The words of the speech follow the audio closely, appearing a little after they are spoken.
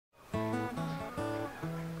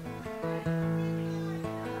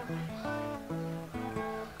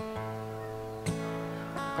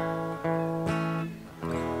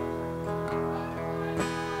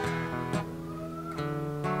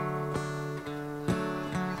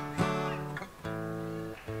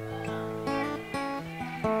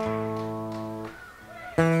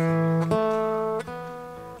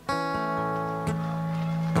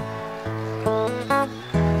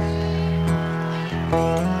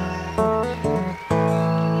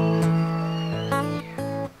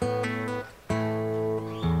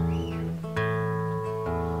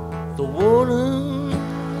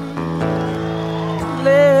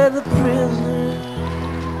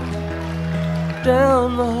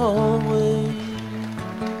down the hallway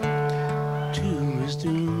to his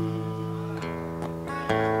doom.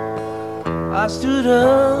 I stood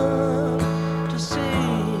up to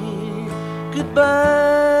say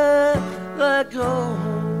goodbye like all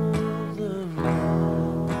the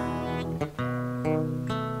road.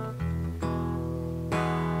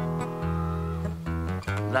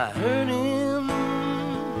 And I heard him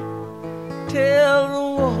tell the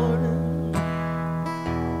warden,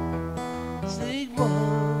 say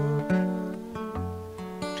one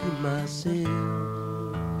to myself.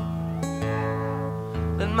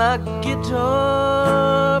 Then my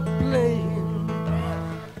guitar playing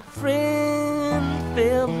friend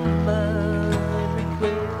fell my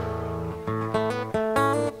request.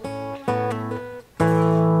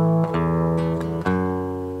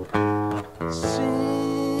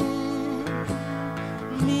 Sing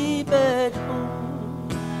me back home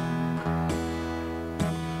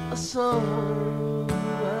a song I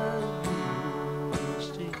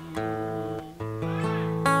used to hear.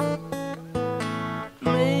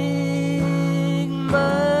 Make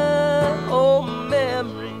my old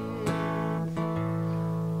memories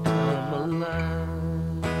come alive.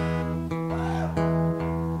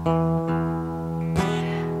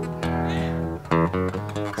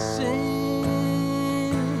 Sing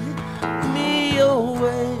me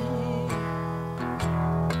away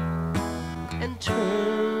and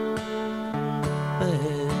turn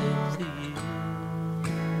back to you.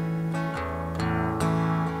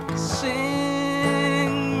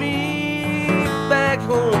 Sing me back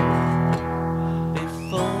home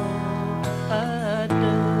before I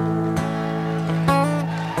die.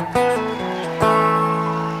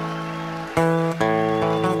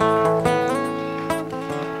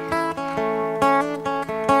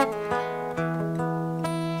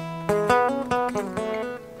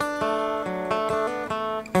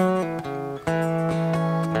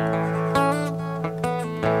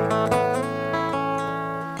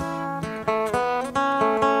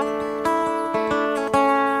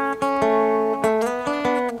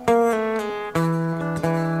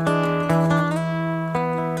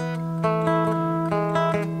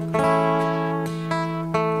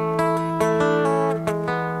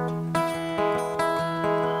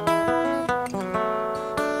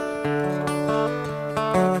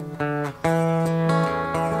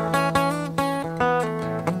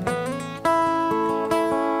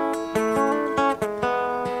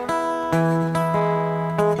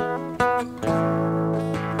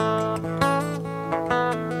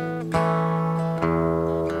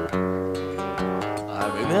 I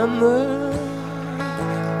remember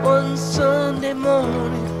one Sunday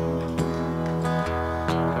morning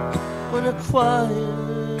when a choir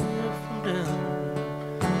from down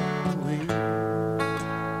the way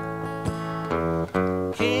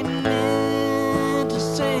came in to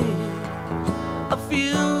sing a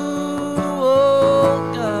few old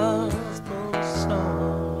gospel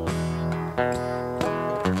songs.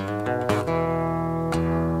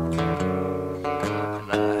 And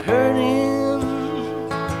I heard him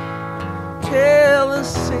tell the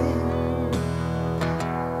singer,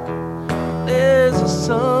 there's a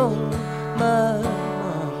song my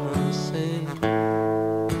mama sang.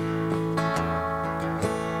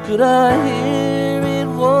 Could I hear it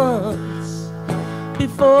once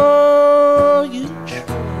before you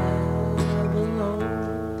travel on?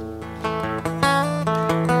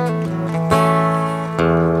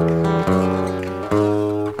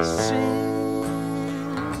 Sing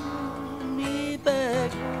me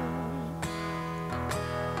back home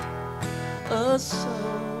a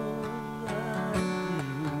song I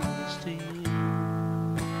used to hear.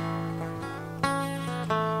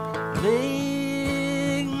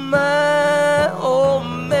 Make my old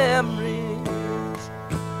memories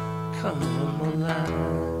come alive.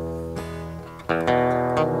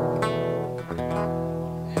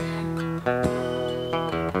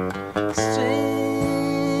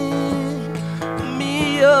 Sing me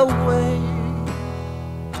away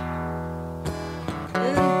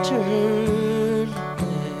and turn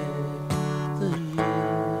back the year.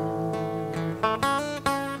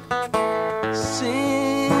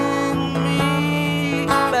 Sing me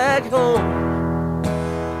back home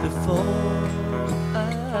before I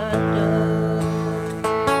die.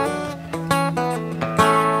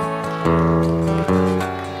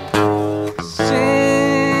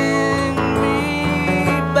 Sing me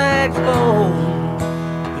back home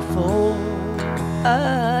before I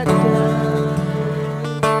die.